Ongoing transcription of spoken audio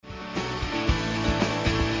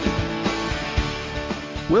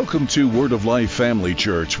Welcome to Word of Life Family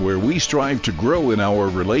Church, where we strive to grow in our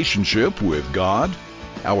relationship with God,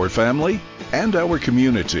 our family, and our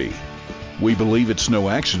community. We believe it's no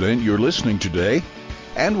accident you're listening today,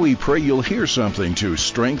 and we pray you'll hear something to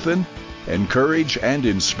strengthen, encourage, and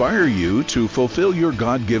inspire you to fulfill your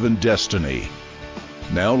God-given destiny.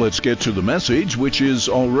 Now let's get to the message, which is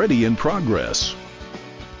already in progress.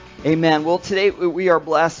 Amen. Well, today we are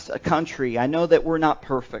blessed a country. I know that we're not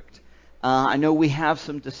perfect. I know we have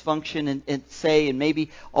some dysfunction and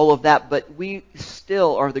maybe all of that, but we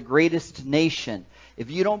still are the greatest nation.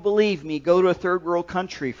 If you don't believe me, go to a third world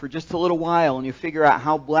country for just a little while and you figure out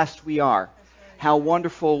how blessed we are, how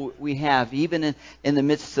wonderful we have, even in the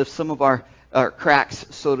midst of some of our cracks,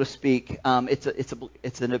 so to speak.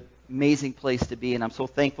 It's an amazing place to be, and I'm so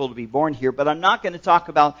thankful to be born here. But I'm not going to talk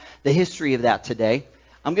about the history of that today.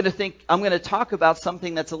 I'm going to talk about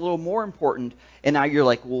something that's a little more important. And now you're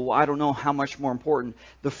like, well, I don't know how much more important.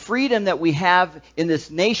 The freedom that we have in this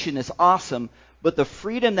nation is awesome, but the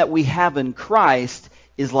freedom that we have in Christ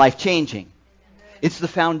is life-changing. It's the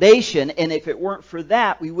foundation, and if it weren't for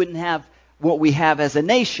that, we wouldn't have what we have as a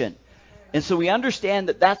nation. And so we understand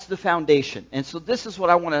that that's the foundation. And so this is what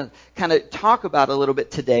I want to kind of talk about a little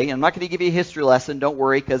bit today. I'm not going to give you a history lesson, don't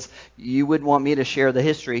worry, because you wouldn't want me to share the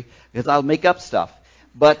history, because I'll make up stuff.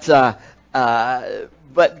 But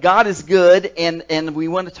God is good, and we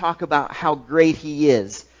want to talk about how great He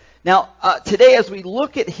is. Now, today, as we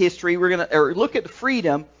look at history, look at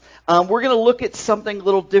freedom. We're going to look at something a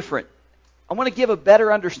little different. I want to give a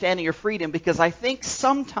better understanding of freedom, because I think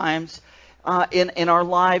sometimes in our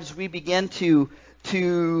lives we begin to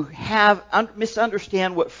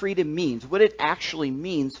misunderstand what freedom means, what it actually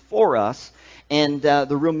means for us, and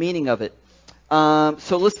the real meaning of it.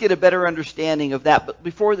 So let's get a better understanding of that. But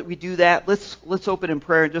before we do that, let's open in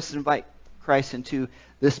prayer and just invite Christ into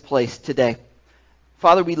this place today.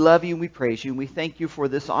 Father, we love you and we praise you, and we thank you for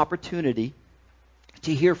this opportunity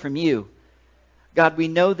to hear from you. God, we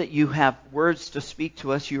know that you have words to speak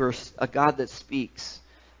to us. You are a God that speaks.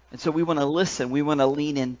 And so we want to listen. We want to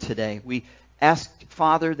lean in today. We ask,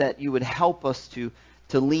 Father, that you would help us to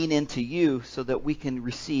lean into you so that we can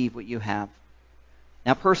receive what you have.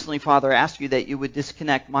 Now, personally, Father, I ask you that you would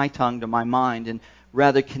disconnect my tongue to my mind and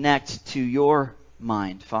rather connect to your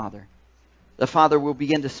mind, Father. The Father will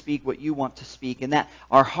begin to speak what you want to speak, and that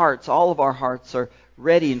our hearts, all of our hearts, are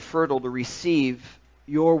ready and fertile to receive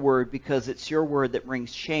your word, because it's your word that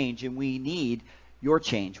brings change, and we need your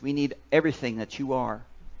change. We need everything that you are.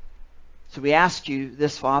 So we ask you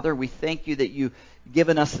this, Father. We thank you that you've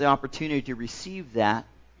given us the opportunity to receive that,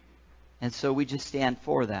 and so we just stand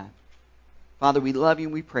for that. Father, we love you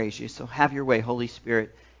and we praise you. So have your way, Holy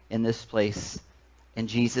Spirit, in this place. In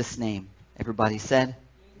Jesus' name. Everybody said?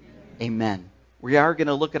 Amen. We are going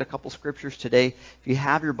to look at a couple scriptures today. If you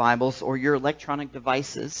have your Bibles or your electronic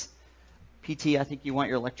devices. PT, I think you want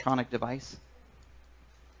your electronic device.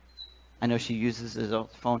 I know she uses his own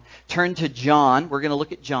phone. Turn to John. We're going to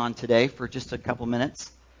look at John today for just a couple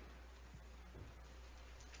minutes.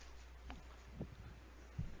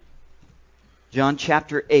 John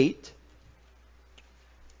chapter 8.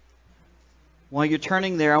 While you're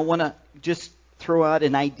turning there, I want to just throw out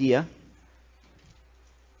an idea.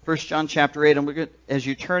 1 John chapter 8, as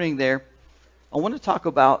you're turning there, I want to talk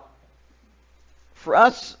about, for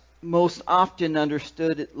us, most often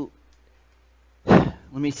understood, let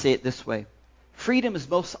me say it this way. Freedom is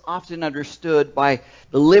most often understood by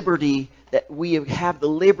the liberty that we have the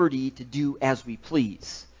liberty to do as we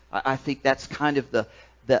please. I think that's kind of the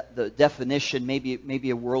definition, maybe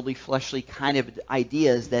a worldly, fleshly kind of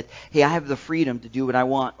idea, is that, hey, I have the freedom to do what I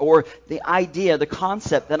want. Or the idea, the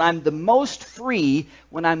concept that I'm the most free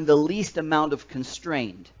when I'm the least amount of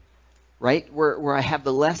constrained. Right? Where I have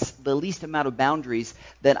the least amount of boundaries,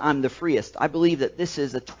 that I'm the freest. I believe that this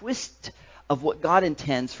is a twist of what God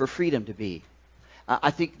intends for freedom to be.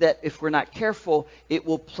 I think that if we're not careful, it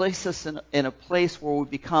will place us in a place where we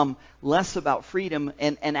become less about freedom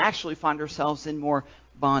and actually find ourselves in more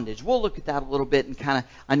bondage. We'll look at that a little bit and kind of,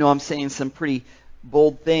 I know I'm saying some pretty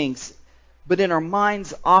bold things, but in our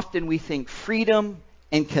minds, often we think freedom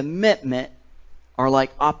and commitment are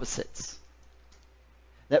like opposites.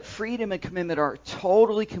 That freedom and commitment are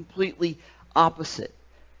totally, completely opposite.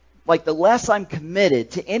 Like the less I'm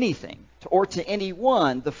committed to anything or to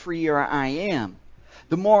anyone, the freer I am.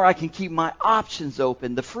 The more I can keep my options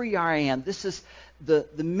open, the freer I am. This is the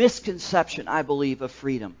misconception, I believe, of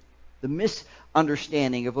freedom. The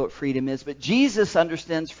misunderstanding of what freedom is. But Jesus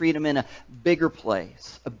understands freedom in a bigger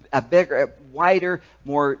place, a bigger, wider,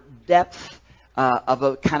 more depth of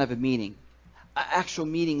a kind of a meaning. Actual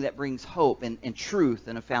meaning that brings hope and truth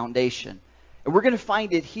and a foundation. And we're going to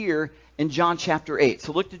find it here in John chapter 8.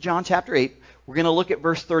 So look to John chapter 8. We're going to look at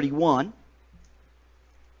verse 31.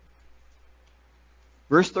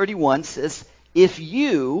 Verse 31 says, if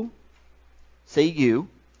you, say you,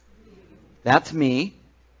 that's me.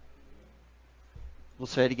 We'll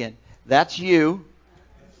say it again. That's you.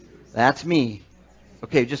 That's me.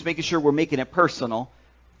 Okay, just making sure we're making it personal.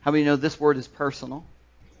 How many know this word is personal?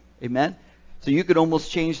 Amen? So you could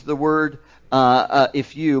almost change the word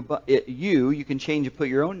if you, but you can change and put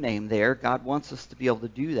your own name there. God wants us to be able to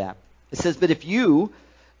do that. It says, but if you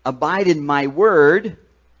abide in my word,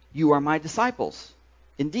 you are my disciples,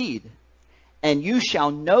 indeed. And you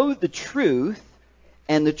shall know the truth,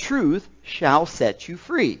 and the truth shall set you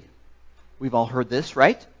free. We've all heard this,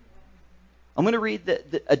 right? I'm going to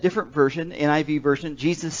read a different version, NIV version.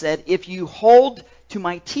 Jesus said, if you hold to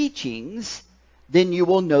my teachings, then you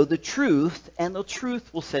will know the truth, and the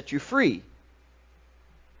truth will set you free.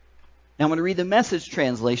 Now I'm going to read the Message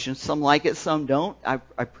translation. Some like it, some don't. I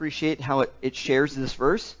appreciate how it shares this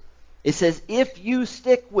verse. It says, if you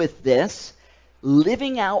stick with this,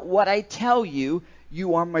 living out what I tell you,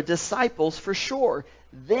 you are my disciples for sure.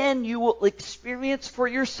 Then you will experience for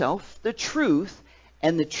yourself the truth,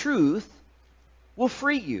 and the truth will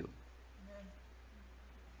free you.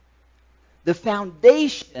 The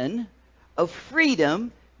foundation of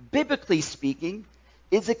freedom, biblically speaking,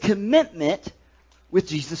 is a commitment with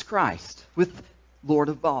Jesus Christ, with Lord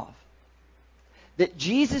above. That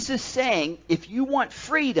Jesus is saying, if you want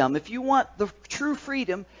freedom, if you want the true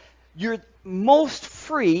freedom, you're most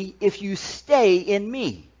free if you stay in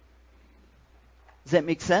me. Does that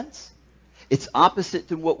make sense? It's opposite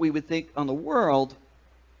to what we would think on the world,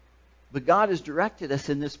 but God has directed us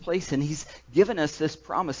in this place, and He's given us this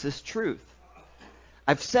promise, this truth.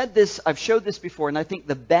 I've said this, I've showed this before, and I think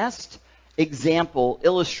the best example,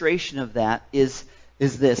 illustration of that is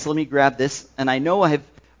this. Let me grab this, and I know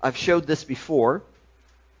I've showed this before,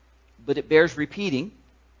 but it bears repeating.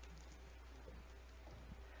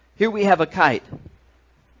 Here we have a kite.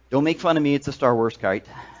 Don't make fun of me, it's a Star Wars kite.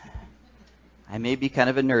 I may be kind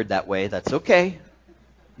of a nerd that way. That's okay.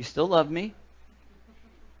 You still love me.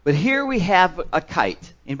 But here we have a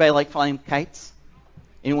kite. Anybody like flying kites?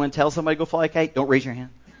 Anyone tell somebody to go fly a kite? Don't raise your hand.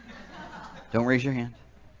 Don't raise your hand.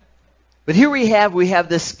 But here we have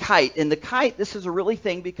this kite. And the kite, this is a really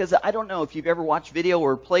thing because I don't know if you've ever watched video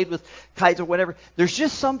or played with kites or whatever. There's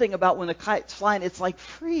just something about when the kite's flying, it's like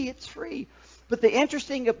free, it's free. But the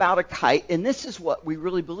interesting about a kite, and this is what we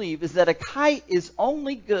really believe, is that a kite is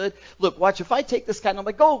only good. Look, watch, if I take this kite and I'm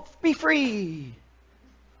like, go, be free.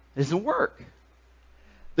 It doesn't work.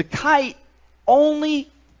 The kite only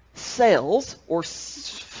sails or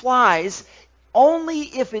flies only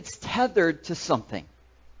if it's tethered to something.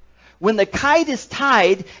 When the kite is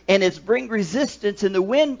tied and it's bring resistance and the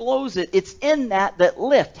wind blows it, it's in that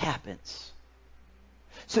lift happens.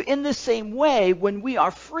 So in the same way, when we are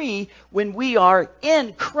free, when we are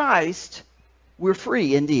in Christ, we're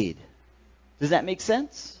free indeed. Does that make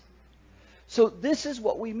sense? So this is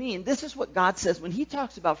what we mean. This is what God says. When He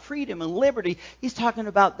talks about freedom and liberty, He's talking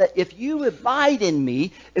about that if you abide in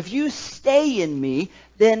me, if you stay in me,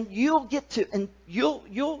 then you'll get to, and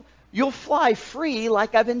you'll fly free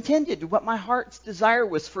like I've intended. What my heart's desire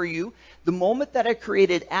was for you. The moment that I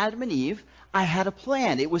created Adam and Eve, I had a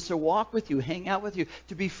plan. It was to walk with you, hang out with you,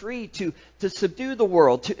 to be free, to subdue the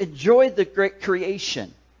world, to enjoy the great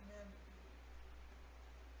creation.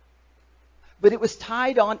 But it was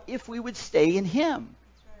tied on if we would stay in Him.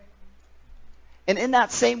 Right. And in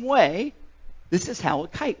that same way, this is how a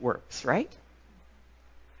kite works, right?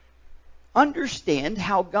 Understand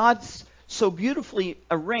how God's so beautifully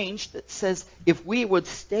arranged that says if we would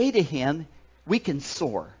stay to Him, we can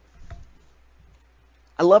soar.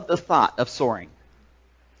 I love the thought of soaring.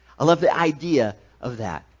 I love the idea of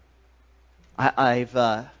that. I've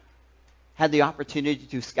had the opportunity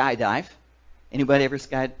to skydive. Anybody ever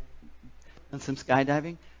done some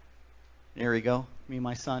skydiving? There we go. Me and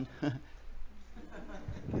my son.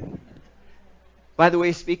 By the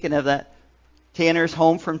way, speaking of that, Tanner's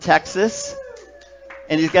home from Texas.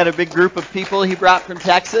 And he's got a big group of people he brought from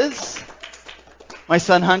Texas. My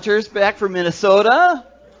son Hunter's back from Minnesota.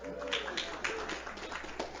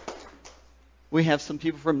 We have some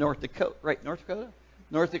people from North Dakota, right? North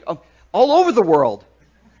Dakota? All over the world.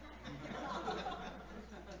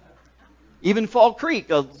 Even Fall Creek,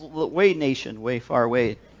 a way nation, way far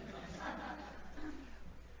away.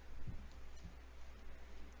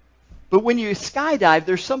 But when you skydive,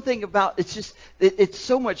 there's something about, it's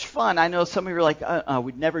so much fun. I know some of you are like,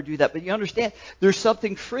 we'd never do that. But you understand, there's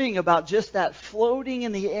something freeing about just that floating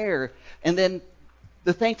in the air. And then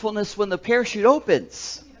the thankfulness when the parachute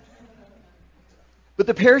opens. But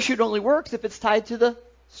the parachute only works if it's tied to the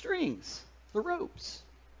strings, the ropes.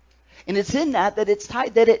 And it's in that it's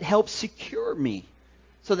tied, that it helps secure me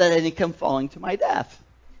so that I didn't come falling to my death.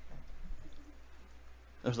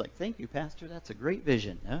 I was like, thank you, Pastor. That's a great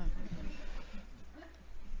vision. Yeah.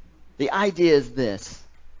 The idea is this,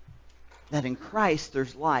 that in Christ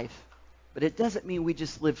there's life, but it doesn't mean we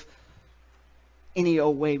just live any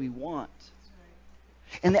old way we want.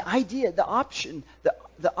 And the idea, the option,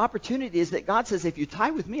 the opportunity is that God says, if you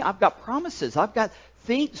tie with me, I've got promises. I've got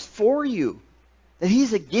things for you. That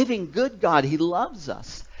He's a giving, good God. He loves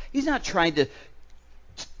us. He's not trying to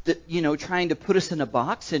put us in a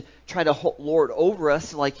box and try to lord over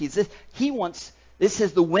us like He's this. He wants, this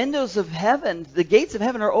says, the windows of heaven, the gates of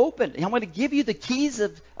heaven are open. I'm going to give you the keys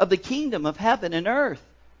of the kingdom of heaven and earth.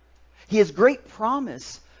 He has great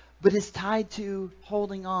promise, but it's tied to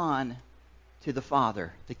holding on to the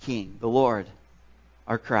Father, the King, the Lord,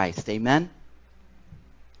 our Christ. Amen?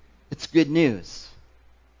 It's good news.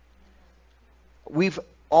 We've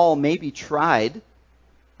all maybe tried.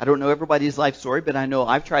 I don't know everybody's life story, but I know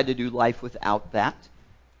I've tried to do life without that.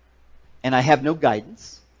 And I have no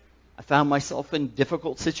guidance. I found myself in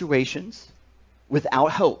difficult situations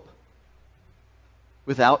without hope,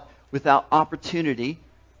 without opportunity.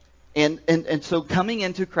 And so coming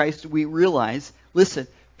into Christ, we realize, listen,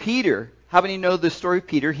 Peter, how many know the story of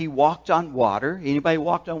Peter? He walked on water. Anybody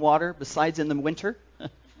walked on water besides in the winter?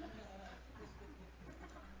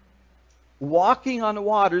 Walking on the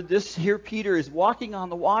water, this here Peter is walking on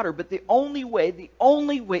the water, but the only way,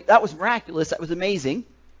 that was miraculous, that was amazing,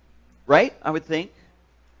 right? I would think.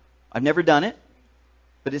 I've never done it,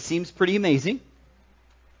 but it seems pretty amazing.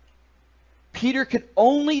 Peter could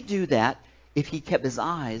only do that if he kept his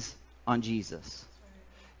eyes on Jesus,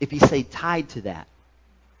 if he stayed tied to that.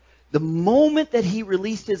 The moment that he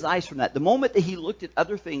released his eyes from that, the moment that he looked at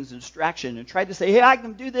other things, distraction, and tried to say, hey, I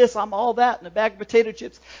can do this, I'm all that, in a bag of potato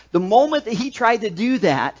chips, the moment that he tried to do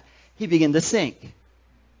that, he began to sink.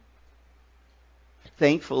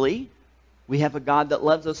 Thankfully, we have a God that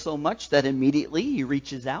loves us so much that immediately He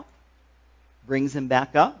reaches out, brings him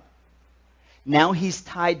back up. Now he's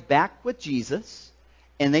tied back with Jesus,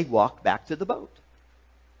 and they walk back to the boat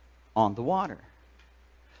on the water.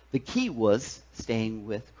 The key was staying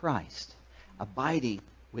with Christ, abiding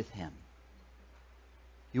with Him.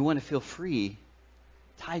 You want to feel free,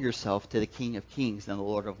 tie yourself to the King of Kings and the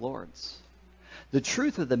Lord of Lords. The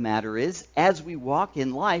truth of the matter is, as we walk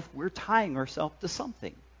in life, we're tying ourselves to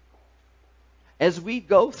something. As we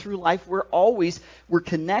go through life, we're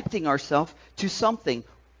connecting ourselves to something.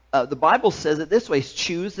 The Bible says it this way,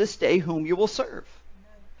 choose this day whom you will serve.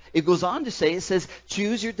 It goes on to say, it says,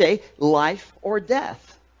 choose your day, life or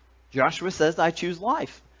death. Joshua says, I choose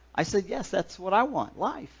life. I said, yes, that's what I want,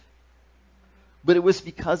 life. But it was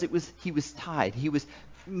because he was tied. He was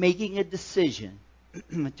making a decision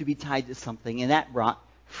to be tied to something, and that brought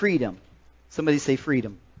freedom. Somebody say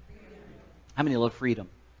freedom. How many love freedom?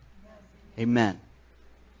 Amen.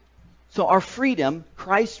 So our freedom,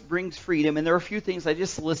 Christ brings freedom, and there are a few things I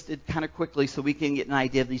just listed kind of quickly so we can get an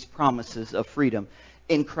idea of these promises of freedom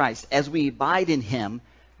in Christ. As we abide in Him,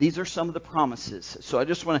 these are some of the promises. So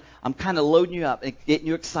I'm kind of loading you up and getting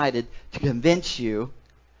you excited to convince you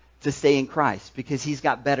to stay in Christ, because He's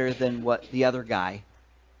got better than what the other guy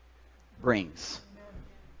brings.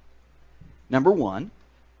 Number one,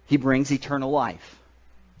 He brings eternal life.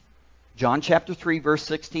 John chapter 3, verse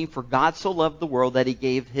 16, for God so loved the world that He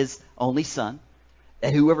gave His only Son,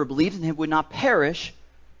 that whoever believes in Him would not perish,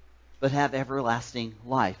 but have everlasting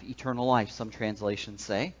life, eternal life, some translations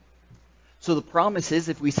say. So the promise is,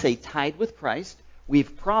 if we stay tied with Christ,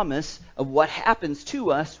 we've promise of what happens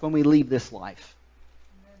to us when we leave this life.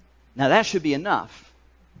 Amen. Now that should be enough,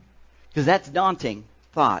 because that's daunting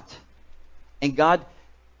thought. And God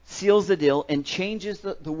seals the deal and changes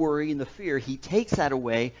the worry and the fear. He takes that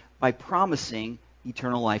away by promising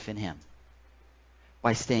eternal life in Him,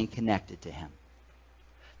 by staying connected to Him.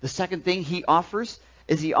 The second thing He offers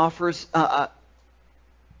is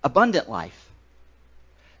abundant life.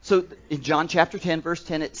 So in John chapter 10, verse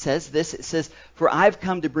 10, it says this. It says, for I've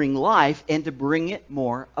come to bring life and to bring it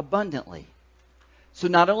more abundantly. So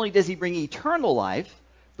not only does He bring eternal life,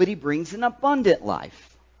 but He brings an abundant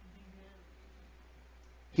life.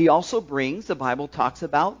 He also brings, the Bible talks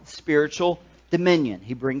about, spiritual dominion.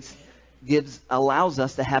 He allows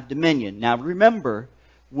us to have dominion. Now remember,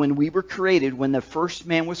 when we were created, when the first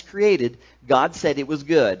man was created, God said it was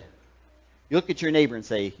good. You look at your neighbor and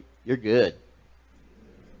say, you're good.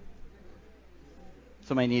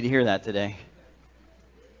 Somebody need to hear that today.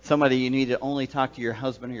 Somebody, you need to only talk to your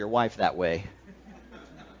husband or your wife that way.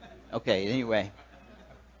 Okay, anyway.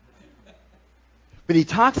 But he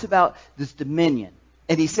talks about this dominion.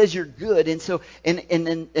 And he says you're good. And so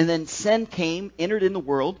and then sin came, entered in the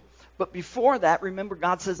world. But before that, remember,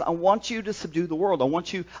 God says, I want you to subdue the world. I'm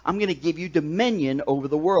going to give you dominion over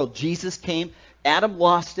the world. Jesus came. Adam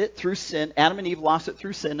lost it through sin. Adam and Eve lost it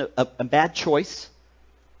through sin, a bad choice.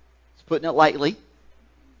 It's putting it lightly.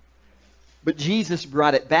 But Jesus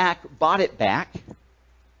brought it back, bought it back.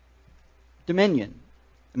 Dominion.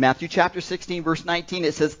 In Matthew chapter 16, verse 19,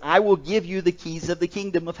 it says, I will give you the keys of the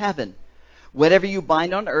kingdom of heaven. Whatever you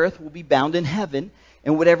bind on earth will be bound in heaven,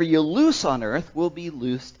 and whatever you loose on earth will be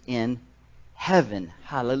loosed in heaven.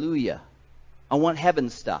 Hallelujah. I want heaven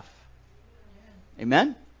stuff.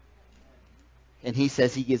 Amen? And he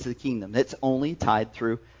says he gives the kingdom. It's only tied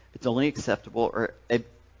through, it's only acceptable or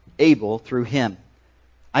able through him.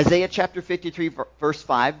 Isaiah chapter 53, verse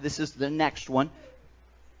 5, this is the next one.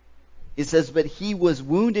 It says, but he was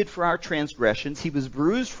wounded for our transgressions. He was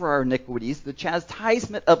bruised for our iniquities. The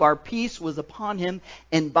chastisement of our peace was upon him,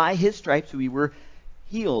 and by his stripes we were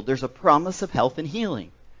healed. There's a promise of health and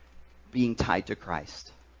healing being tied to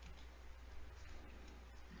Christ.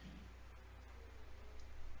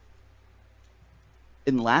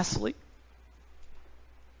 And lastly,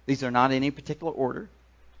 these are not in any particular order,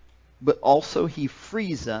 but also he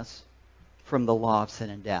frees us from the law of sin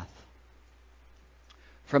and death.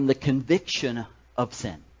 From the conviction of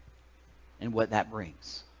sin and what that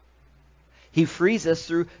brings. He frees us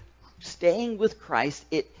through staying with Christ.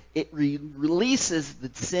 It releases the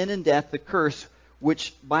sin and death, the curse,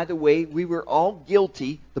 which, by the way, we were all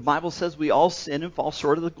guilty. The Bible says we all sin and fall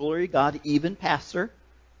short of the glory of God, even pastor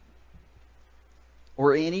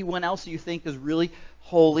or anyone else you think is really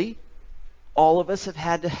holy. All of us have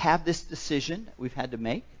had to have this decision we've had to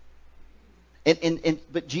make.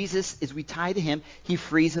 But Jesus, as we tie to him, he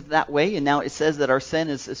frees us that way. And now it says that our sin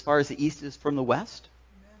is as far as the east is from the west.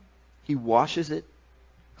 Amen. He washes it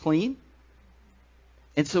clean.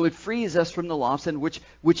 And so it frees us from the law of sin,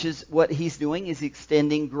 which is what he's doing, is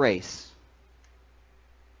extending grace.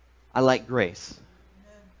 I like grace.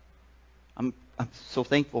 I'm so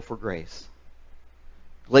thankful for grace.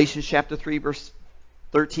 Galatians chapter 3, verse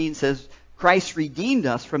 13 says, Christ redeemed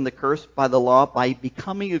us from the curse by the law by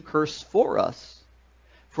becoming a curse for us.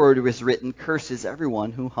 For it was written, curses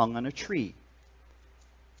everyone who hung on a tree.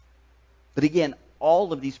 But again,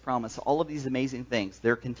 all of these promises, all of these amazing things,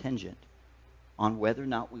 they're contingent on whether or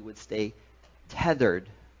not we would stay tethered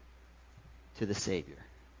to the Savior.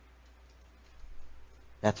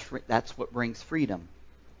 That's what brings freedom,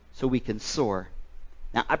 so we can soar.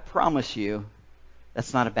 Now, I promise you,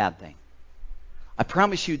 that's not a bad thing. I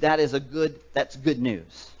promise you that's good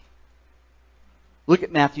news. Look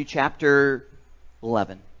at Matthew chapter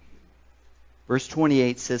 11. Verse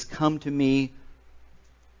 28 says, come to me,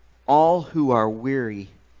 all who are weary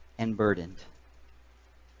and burdened.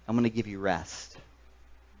 I'm going to give you rest.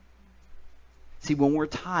 See, when we're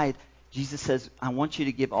tied, Jesus says, I want you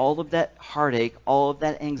to give all of that heartache, all of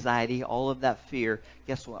that anxiety, all of that fear.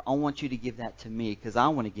 Guess what? I want you to give that to me because I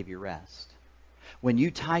want to give you rest. When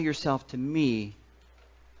you tie yourself to me,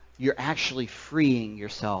 you're actually freeing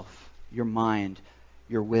yourself, your mind,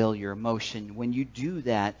 your will, your emotion. When you do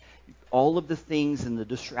that, all of the things and the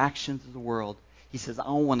distractions of the world, he says,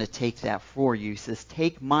 I want to take that for you. He says,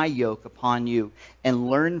 take my yoke upon you and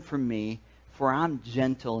learn from me, for I'm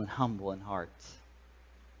gentle and humble in heart.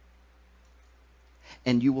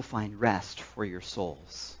 And you will find rest for your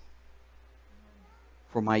souls.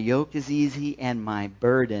 For my yoke is easy and my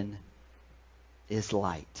burden is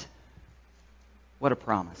light. What a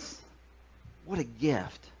promise. What a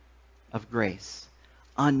gift of grace.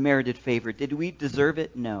 Unmerited favor. Did we deserve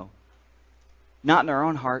it? No. Not in our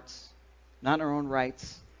own hearts. Not in our own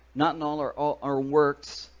rights. Not in all our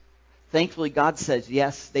works. Thankfully, God says,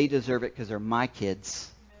 yes, they deserve it because they're my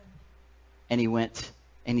kids. And he went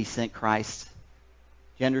and he sent Christ.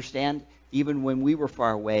 Do you understand? Even when we were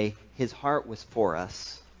far away, his heart was for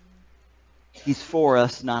us. He's for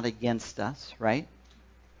us, not against us, right?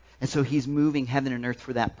 And so he's moving heaven and earth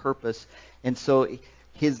for that purpose. And so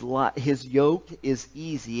his yoke is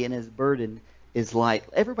easy and his burden is light.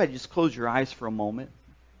 Everybody just close your eyes for a moment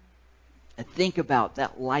and think about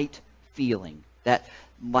that light feeling, that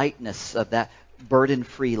lightness of that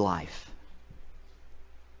burden-free life.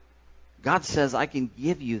 God says, I can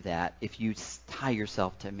give you that if you tie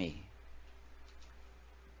yourself to me.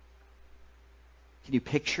 Can you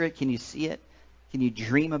picture it? Can you see it? Can you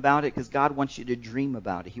dream about it? Because God wants you to dream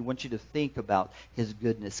about it. He wants you to think about his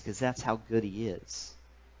goodness because that's how good he is.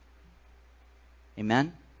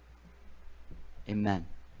 Amen? Amen.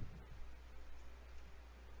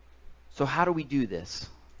 So how do we do this?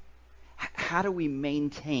 how do we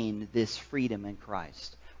maintain this freedom in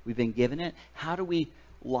Christ? We've been given it. How do we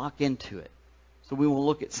lock into it? So we will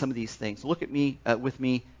look at some of these things. Look at me, with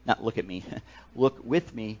me, not look at me. Look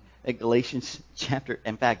with me at Galatians chapter,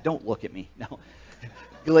 in fact, don't look at me. No.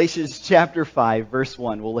 Galatians chapter 5, verse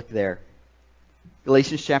 1. We'll look there.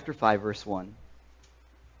 Galatians chapter 5, verse 1.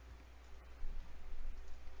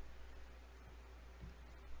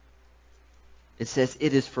 It says,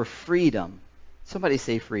 it is for freedom. Somebody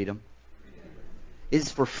say freedom. It is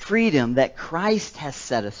for freedom that Christ has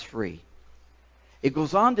set us free. It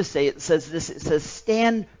goes on to say, it says,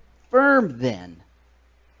 stand firm then,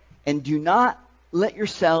 and do not let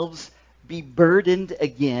yourselves be burdened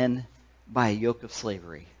again by a yoke of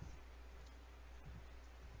slavery.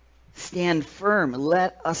 Stand firm.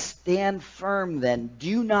 Let us stand firm then.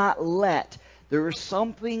 Do not let. There is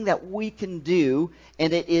something that we can do,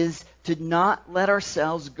 and it is to not let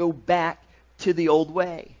ourselves go back to the old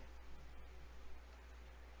way.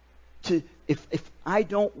 If I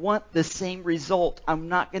don't want the same result, I'm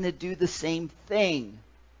not going to do the same thing,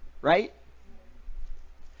 right?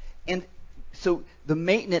 And so the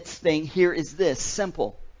maintenance thing here is this,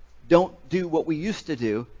 simple. Don't do what we used to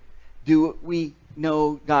do. Do what we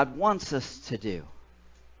know God wants us to do.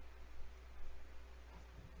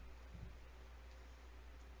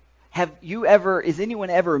 Is anyone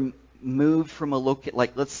ever moved from a location,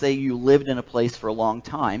 like let's say you lived in a place for a long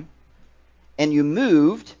time, and you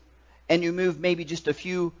moved maybe just a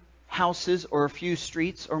few houses or a few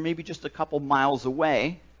streets or maybe just a couple miles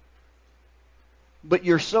away, but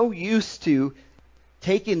you're so used to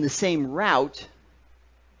taking the same route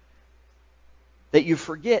that you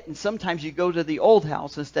forget, and sometimes you go to the old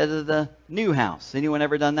house instead of the new house. Anyone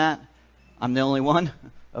ever done that? I'm the only one?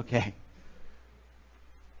 Okay.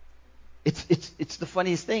 It's the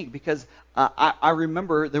funniest thing because I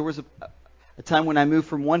remember there was a time when I moved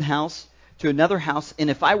from one house to another house, and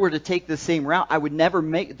if I were to take the same route, I would never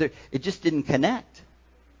it just didn't connect.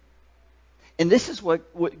 And this is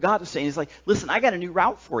what God is saying. He's like, listen, I got a new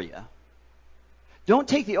route for you. Don't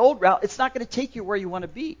take the old route. It's not going to take you where you want to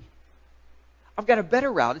be. I've got a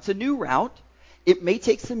better route. It's a new route. It may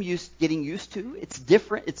take some getting used to. It's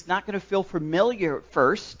different. It's not going to feel familiar at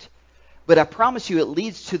first, but I promise you it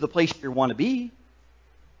leads to the place you want to be.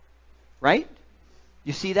 Right?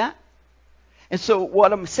 You see that? And so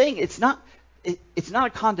what I'm saying, it's not a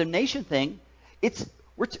condemnation thing.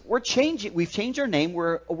 We're changing. We've changed our name.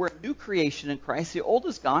 We're a new creation in Christ. The old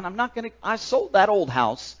is gone. I sold that old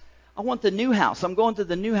house. I want the new house. I'm going to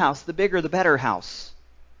the new house, the bigger, the better house.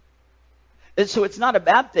 And so it's not a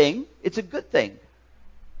bad thing. It's a good thing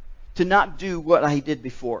to not do what I did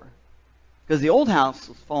before. Because the old house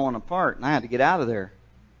was falling apart and I had to get out of there.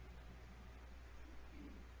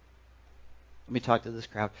 Let me talk to this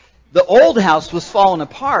crowd. The old house was falling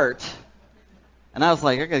apart and I was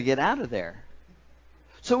like, I got to get out of there.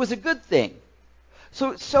 So it was a good thing.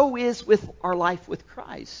 So is with our life with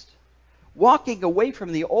Christ. Walking away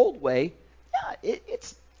from the old way, yeah,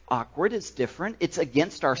 it's awkward, it's different, it's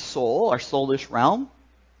against our soul, our soulish realm.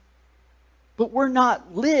 But we're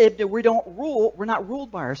not lived and we're not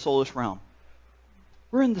ruled by our soulish realm.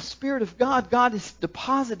 We're in the Spirit of God. God has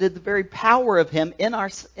deposited the very power of Him in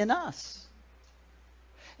us.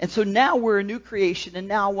 And so now we're a new creation, and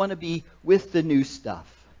now I want to be with the new stuff.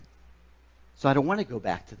 So I don't want to go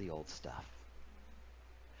back to the old stuff.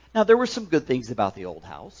 Now, there were some good things about the old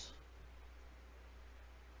house,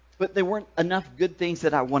 but there weren't enough good things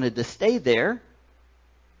that I wanted to stay there.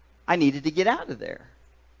 I needed to get out of there.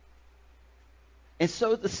 And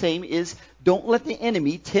so the same is, don't let the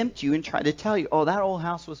enemy tempt you and try to tell you, oh, that old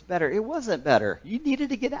house was better. It wasn't better. You needed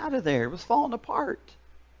to get out of there. It was falling apart.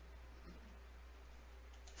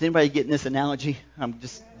 Is anybody getting this analogy? I'm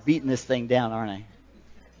just beating this thing down, aren't I?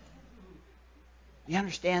 You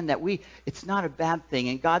understand that it's not a bad thing,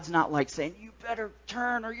 and God's not like saying, you better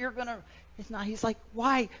turn or you're going to... It's not. He's like,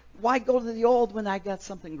 why go to the old when I got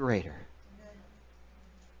something greater?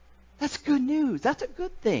 That's good news. That's a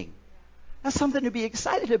good thing. That's something to be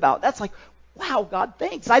excited about. That's like, wow, God,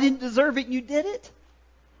 thanks. I didn't deserve it, and you did it.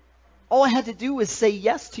 All I had to do was say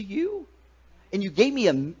yes to you, and you gave me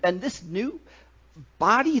this new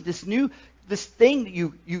body, this thing that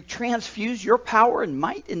you transfuse your power and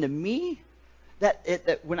might into me.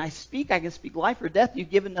 That when I speak, I can speak life or death. You've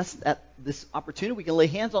given us this opportunity. We can lay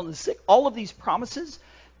hands on the sick. All of these promises,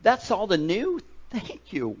 that's all the new.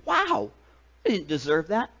 Thank you. Wow. I didn't deserve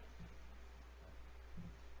that.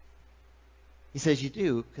 He says, you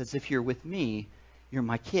do, because if you're with me, you're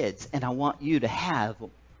my kids, and I want you to have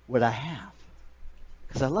what I have,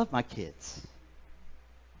 because I love my kids.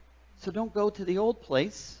 So don't go to the old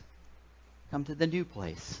place. Come to the new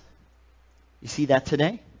place. You see that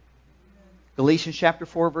today? Galatians chapter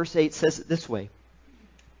 4, verse 8 says it this way.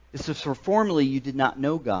 It says, for formerly you did not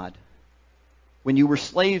know God, when you were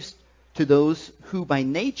slaves to those who by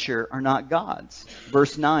nature are not God's.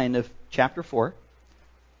 Verse 9 of chapter 4,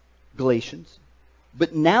 Galatians.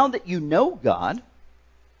 But now that you know God,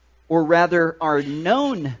 or rather are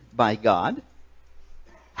known by God,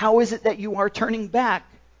 how is it that you are turning back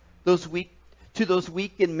to those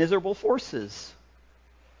weak and miserable forces?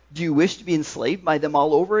 Do you wish to be enslaved by them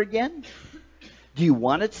all over again? Do you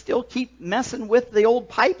want to still keep messing with the old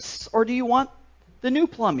pipes, or do you want the new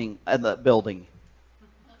plumbing in the building?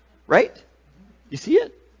 Right? You see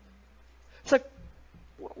it? It's like,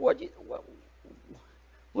 what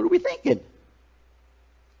are we thinking?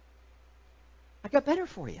 I got better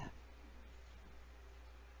for you.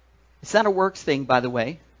 It's not a works thing, by the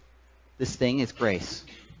way. This thing is grace.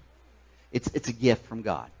 It's a gift from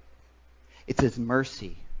God. It's His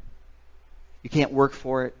mercy. You can't work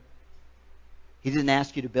for it. He didn't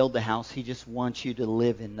ask you to build the house. He just wants you to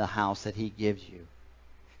live in the house that He gives you.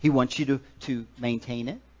 He wants you to maintain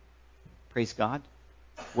it. Praise God.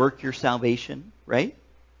 Work your salvation, right?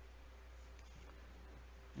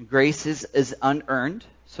 And grace is unearned,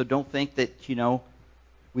 so don't think that,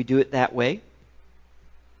 we do it that way.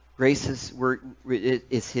 Grace is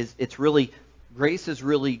grace is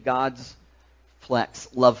really God's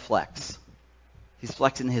love flex. He's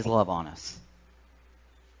flexing His love on us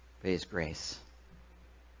by His grace.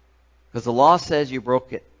 Because the law says you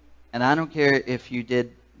broke it. And I don't care if you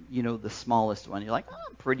did, the smallest one. You're like, oh,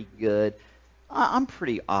 I'm pretty good. I'm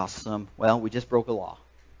pretty awesome. Well, we just broke a law.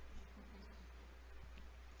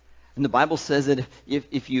 And the Bible says that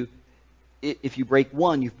if you break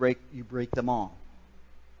one, you break them all.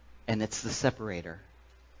 And it's the separator.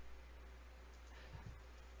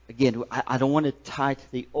 Again, I don't want to tie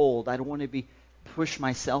to the old. I don't want to push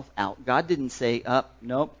myself out. God didn't say,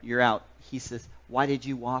 nope, you're out. He says, why did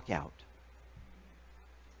you walk out?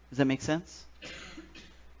 Does that make sense?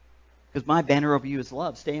 Because my banner over you is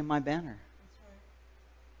love. Stay in my banner.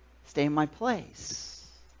 Stay in my place.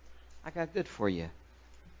 I got good for you.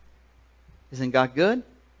 Isn't God good?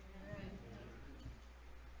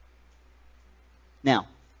 Now,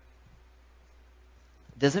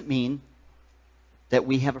 doesn't mean that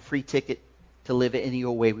we have a free ticket to live it any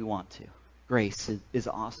old way we want to. Grace is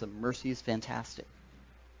awesome. Mercy is fantastic.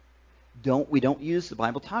 We don't use, the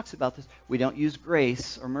Bible talks about this, we don't use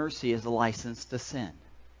grace or mercy as a license to sin.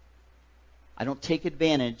 I don't take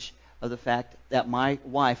advantage of the fact that my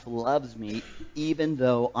wife loves me even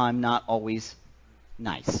though I'm not always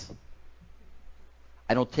nice.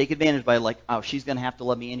 I don't take advantage by she's going to have to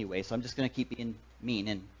love me anyway, so I'm just going to keep being mean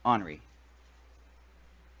and ornery.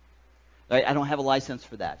 I don't have a license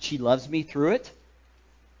for that. She loves me through it,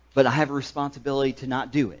 but I have a responsibility to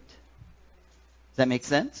not do it. Does that make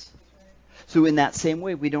sense? So in that same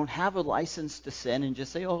way, we don't have a license to sin and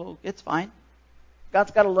just say, oh, it's fine.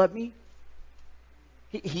 God's got to love me.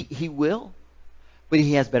 He will, but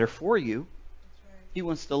He has better for you. He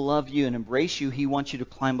wants to love you and embrace you. He wants you to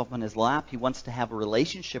climb up on His lap. He wants to have a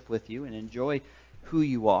relationship with you and enjoy who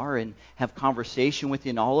you are and have conversation with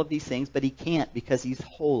you and all of these things, but He can't because He's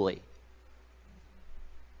holy.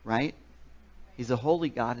 Right? He's a holy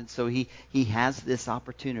God, and so He has this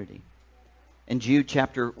opportunity. In Jude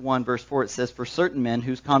chapter 1, verse 4, it says, for certain men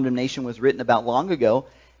whose condemnation was written about long ago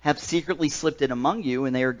have secretly slipped in among you,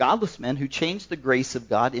 and they are godless men who change the grace of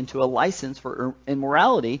God into a license for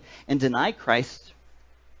immorality and deny Christ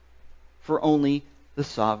for only the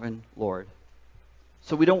sovereign Lord.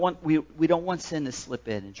 So we don't want sin to slip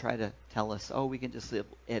in and try to tell us, oh, we can just live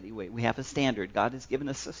anyway. We have a standard. God has given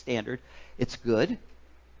us a standard. It's good.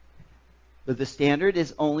 But the standard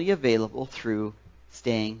is only available through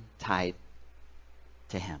staying tied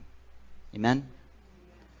to Him. Amen?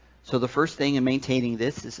 So the first thing in maintaining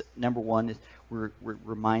this is, number one, is we're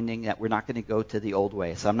reminding that we're not going to go to the old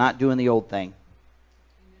way. So I'm not doing the old thing.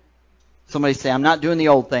 Somebody say, I'm not doing the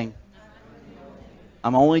old thing.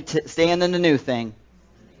 I'm only staying in the new thing.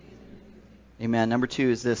 Amen. Number two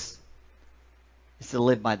is this. It's to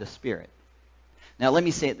live by the Spirit. Now let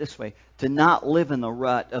me say it this way. To not live in the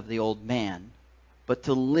rut of the old man, but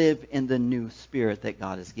to live in the new spirit that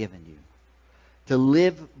God has given you. To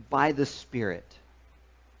live by the Spirit.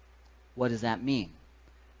 What does that mean?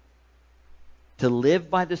 To live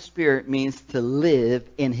by the Spirit means to live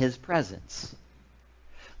in His presence.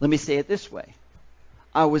 Let me say it this way.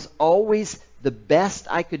 I was always the best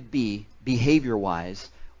I could be, behavior-wise,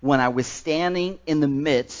 when I was standing in the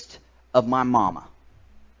midst of my mama.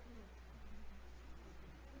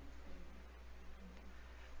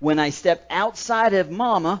 When I stepped outside of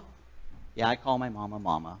mama, I call my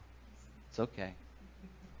mama, It's okay.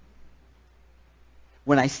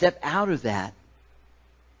 When I step out of that,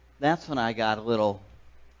 that's when I got a little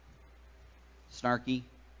snarky.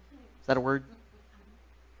 Is that a word?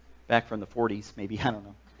 Back from the 40s, maybe. I don't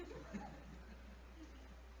know.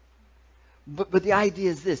 But the idea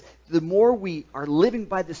is this. The more we are living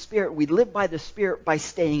by the Spirit, we live by the Spirit by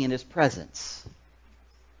staying in His presence.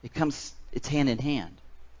 It's hand in hand.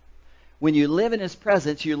 When you live in His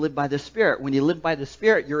presence, you live by the Spirit. When you live by the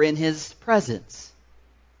Spirit, you're in His presence.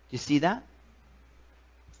 Do you see that?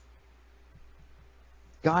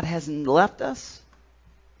 God hasn't left us.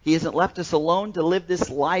 He hasn't left us alone to live this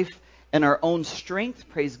life in our own strength.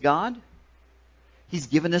 Praise God. He's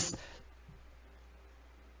given us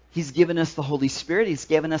the Holy Spirit. He's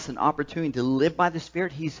given us an opportunity to live by the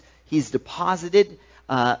Spirit. He's deposited.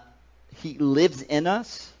 He lives in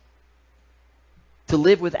us. To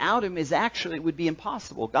live without Him would be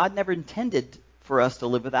impossible. God never intended for us to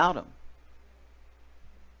live without Him.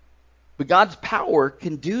 But God's power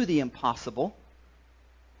can do the impossible.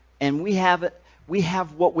 And we have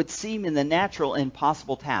what would seem in the natural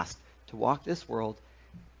impossible task: to walk this world,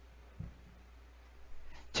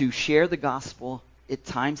 to share the gospel. At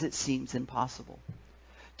times it seems impossible.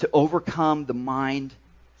 To overcome the mind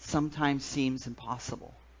sometimes seems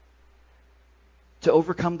impossible. To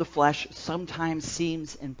overcome the flesh sometimes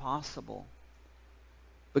seems impossible.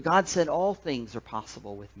 But God said all things are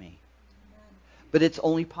possible with me. But it's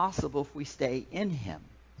only possible if we stay in Him.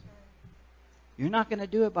 You're not going to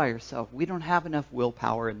do it by yourself. We don't have enough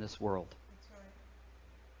willpower in this world.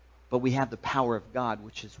 But we have the power of God,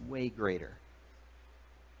 which is way greater.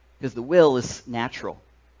 Because the will is natural.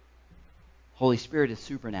 Holy Spirit is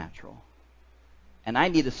supernatural. And I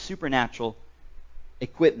need a supernatural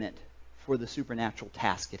equipment for the supernatural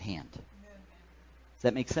task at hand. Does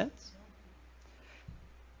that make sense?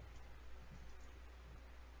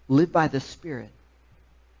 Live by the Spirit.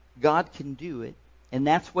 God can do it. And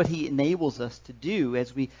that's what He enables us to do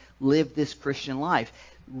as we live this Christian life.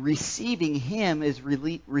 Receiving Him is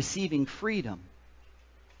receiving freedom.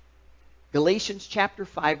 Galatians chapter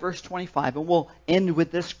 5, verse 25, and we'll end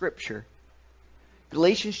with this scripture.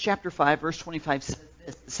 Galatians chapter 5, verse 25 says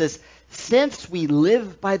this. It says, "Since we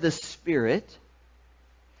live by the Spirit,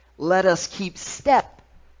 let us keep step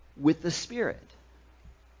with the Spirit."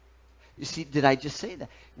 You see, did I just say that?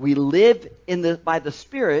 We live by the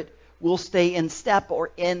Spirit, we'll stay in step or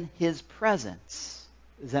in His presence.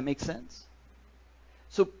 Does that make sense?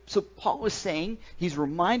 So Paul is saying, he's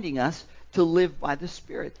reminding us to live by the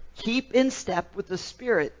Spirit. Keep in step with the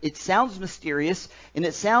Spirit. It sounds mysterious and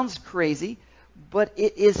it sounds crazy, but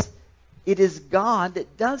it is God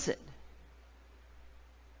that does it.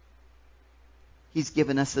 He's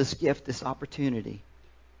given us this gift, this opportunity.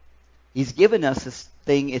 He's given us this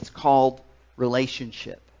thing, it's called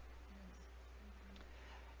relationship.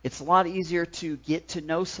 It's a lot easier to get to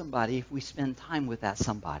know somebody if we spend time with that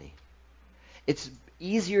somebody. It's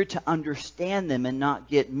easier to understand them and not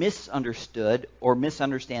get misunderstood or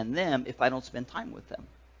misunderstand them if I don't spend time with them.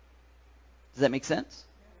 Does that make sense?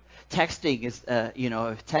 Texting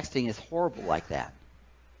is horrible like that.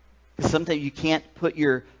 Sometimes you can't put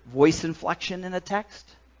your voice inflection in a text,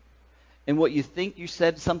 and what you think you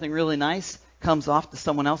said something really nice comes off to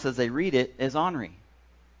someone else as they read it as ornery.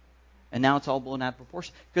 And now it's all blown out of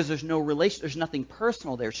proportion because there's no relation, there's nothing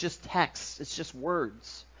personal there. It's just text. It's just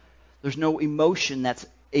words. There's no emotion that's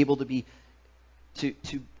able to be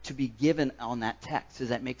given on that text. Does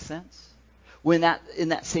that make sense? In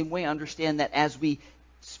that same way, understand that as we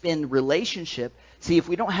spend relationship, see, if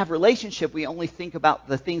we don't have relationship, we only think about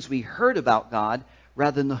the things we heard about God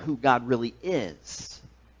rather than who God really is.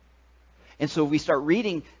 And so if we start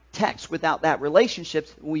reading text without that relationship,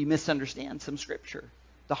 we misunderstand some scripture.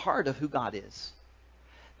 The heart of who God is.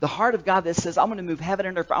 The heart of God that says, I'm going to move heaven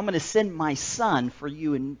and earth. I'm going to send my Son for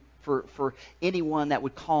you and for anyone that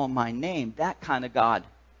would call my name. That kind of God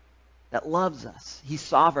that loves us. He's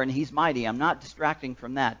sovereign. He's mighty. I'm not distracting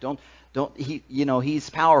from that. He's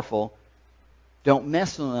powerful. Don't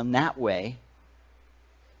mess with him that way.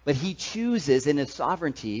 But He chooses in His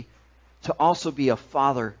sovereignty to also be a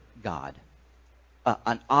Father God.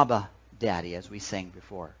 An Abba Daddy, as we sang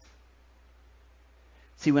before.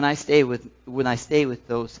 See, when I stay with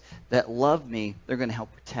those that love me, they're going to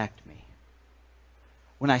help protect me.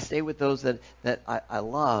 When I stay with those that I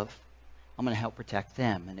love, I'm going to help protect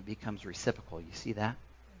them, and it becomes reciprocal. You see that?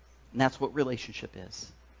 And that's what relationship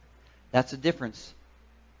is. That's the difference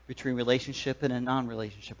between relationship and a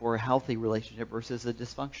non-relationship, or a healthy relationship versus a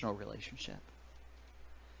dysfunctional relationship.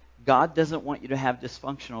 God doesn't want you to have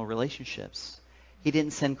dysfunctional relationships. He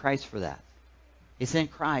didn't send Christ for that. He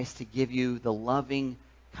sent Christ to give you the loving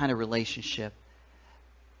kind of relationship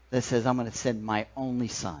that says, I'm going to send my only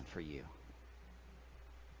son for you.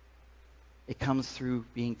 It comes through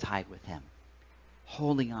being tied with him,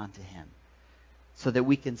 holding on to him, so that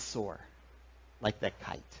we can soar like that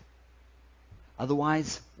kite.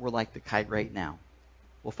 Otherwise, we're like the kite right now.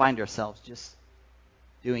 We'll find ourselves just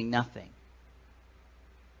doing nothing,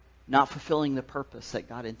 not fulfilling the purpose that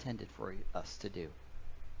God intended for us to do.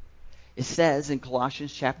 It says in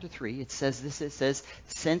Colossians chapter 3, it says this, it says,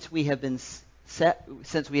 since we have been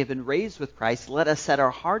raised with Christ, let us set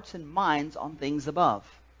our hearts and minds on things above.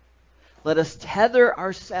 Let us tether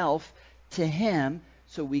ourselves to him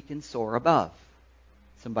so we can soar above.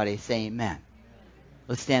 Somebody say amen.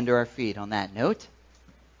 Let's stand to our feet on that note.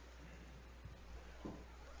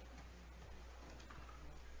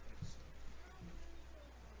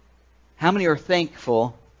 How many are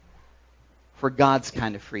thankful for God's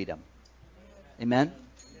kind of freedom? Amen?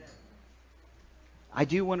 I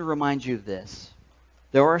do want to remind you of this.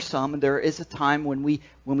 There are some, and there is a time when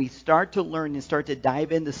we start to learn and start to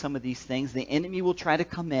dive into some of these things, the enemy will try to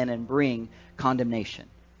come in and bring condemnation.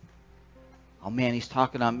 Oh man, he's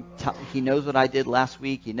talking, he knows what I did last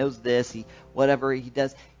week, he knows this, whatever he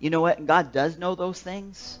does. You know what? God does know those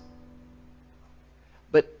things.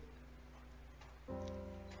 But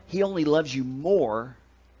he only loves you more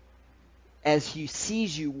as he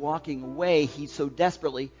sees you walking away. He so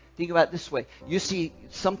desperately, think about it this way. You see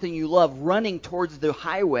something you love running towards the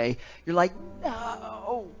highway. You're like,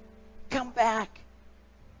 no, come back.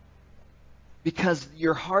 Because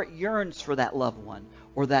your heart yearns for that loved one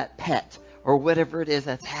or that pet or whatever it is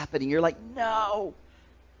that's happening. You're like, no.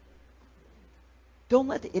 Don't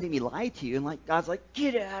let the enemy lie to you. And like God's like,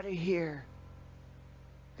 get out of here.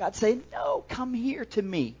 God's saying, no, come here to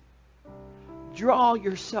me. Draw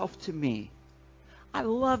yourself to me. I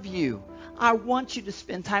love you. I want you to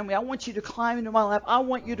spend time with me. I want you to climb into my lap. I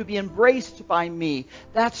want you to be embraced by me.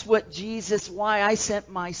 That's what Jesus, why I sent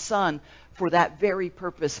my son, for that very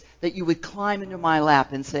purpose, that you would climb into my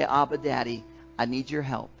lap and say, Abba, Daddy, I need your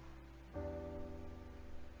help.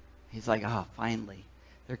 He's like, finally,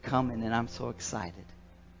 they're coming, and I'm so excited.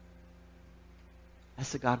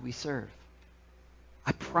 That's the God we serve.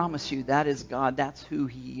 I promise you, that is God. That's who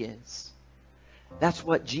he is. That's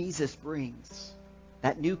what Jesus brings.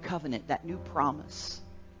 That new covenant, that new promise.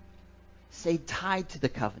 Stay tied to the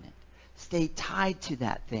covenant. Stay tied to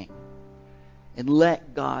that thing. And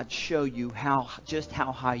let God show you just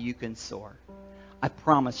how high you can soar. I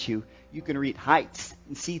promise you, you can reach heights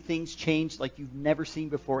and see things change like you've never seen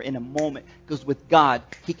before in a moment. Because with God,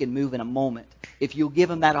 he can move in a moment. If you'll give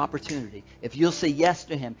him that opportunity, if you'll say yes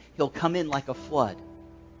to him, he'll come in like a flood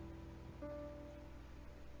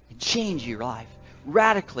and change your life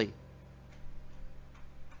radically.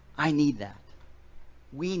 I need that.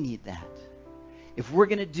 We need that. If we're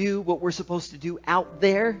going to do what we're supposed to do out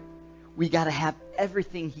there, we got to have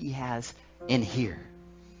everything he has in here.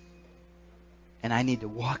 And I need to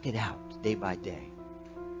walk it out day by day.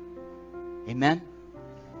 Amen?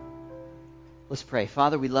 Let's pray.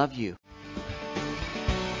 Father, we love you.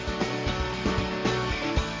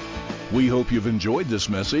 We hope you've enjoyed this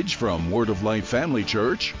message from Word of Life Family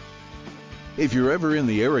Church. If you're ever in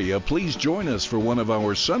the area, please join us for one of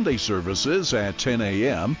our Sunday services at 10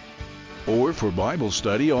 a.m. or for Bible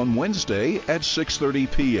study on Wednesday at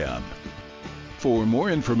 6:30 p.m. For more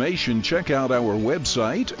information, check out our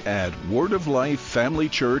website at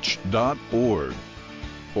wordoflifefamilychurch.org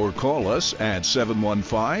or call us at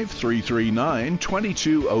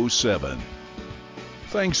 715-339-2207.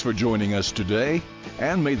 Thanks for joining us today,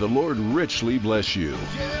 and may the Lord richly bless you.